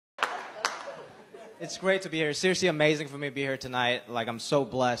It's great to be here. Seriously amazing for me to be here tonight. Like, I'm so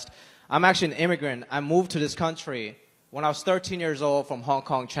blessed. I'm actually an immigrant. I moved to this country when I was 13 years old from Hong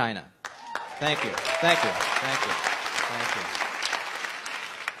Kong, China. Thank you. Thank you. Thank you. Thank you.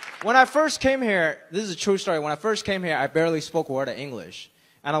 When I first came here, this is a true story. When I first came here, I barely spoke a word of English.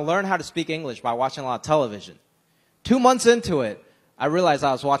 And I learned how to speak English by watching a lot of television. 2 months into it, I realized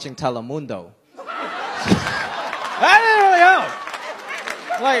I was watching Telemundo. I didn't really know.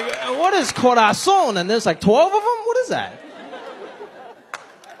 Like, what is corazón? And there's like 12 of them? What is that?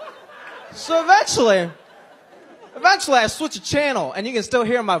 So eventually I switched a channel, and you can still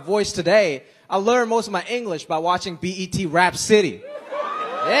hear my voice today. I learned most of my English by watching BET Rap City.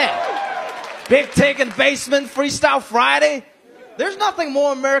 Yeah. Big Taken Basement, Freestyle Friday. There's nothing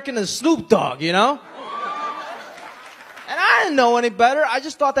more American than Snoop Dogg, you know? And I didn't know any better. I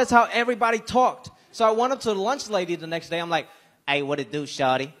just thought that's how everybody talked. So I went up to the lunch lady the next day. I'm like, hey, what it do,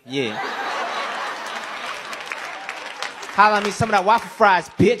 shawty? Yeah. Holla at me some of that waffle fries,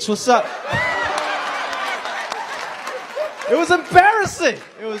 bitch. What's up? It was embarrassing.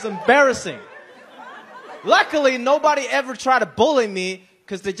 It was embarrassing. Luckily, nobody ever tried to bully me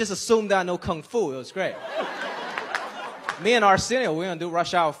because they just assumed that I know Kung Fu. It was great. Me and Arsenio, we're going to do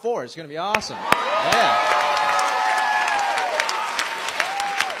Rush Hour 4. It's going to be awesome. Yeah.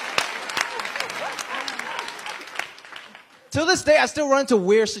 Till this day, I still run into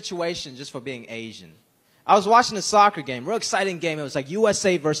weird situations just for being Asian. I was watching a soccer game, real exciting game. It was like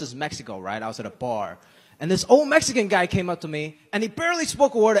USA versus Mexico, right? I was at a bar. And this old Mexican guy came up to me, and he barely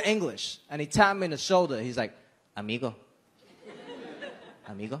spoke a word of English. And he tapped me in the shoulder. He's like, amigo.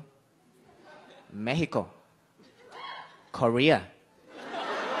 Amigo. Mexico. Korea.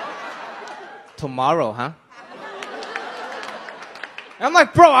 Tomorrow, huh? And I'm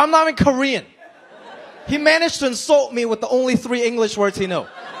like, bro, I'm not even Korean. He managed to insult me with the only 3 English words he knew.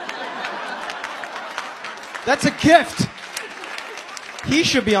 That's a gift. He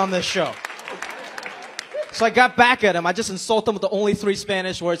should be on this show. So I got back at him. I just insulted him with the only 3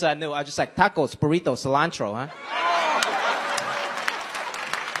 Spanish words I knew. I just like, tacos, burrito, cilantro, huh?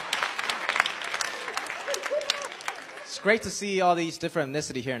 It's great to see all these different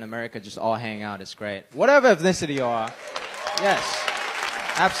ethnicity here in America just all hang out. It's great. Whatever ethnicity you are, yes,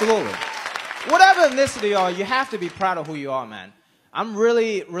 absolutely. Whatever ethnicity you are, you have to be proud of who you are, man. I'm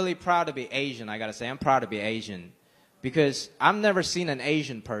really, really proud to be Asian, I gotta say. I'm proud to be Asian. Because I've never seen an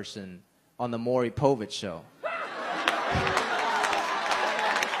Asian person on the Maury Povich show.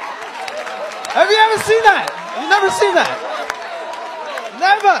 Have you ever seen that? You've never seen that?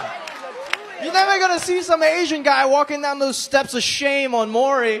 Never. You're never gonna see some Asian guy walking down those steps of shame on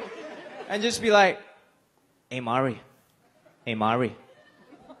Maury and just be like, hey, Maury. Hey, Maury.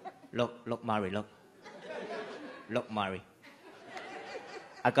 Look, Maury, look. Look, Maury.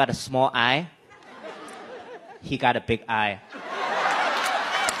 I got a small eye. He got a big eye.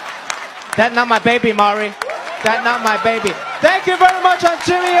 That's not my baby, Maury. That's not my baby. Thank you very much. I'm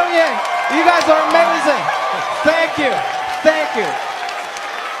Jimmy Young Yang. You guys are amazing. Thank you. Thank you.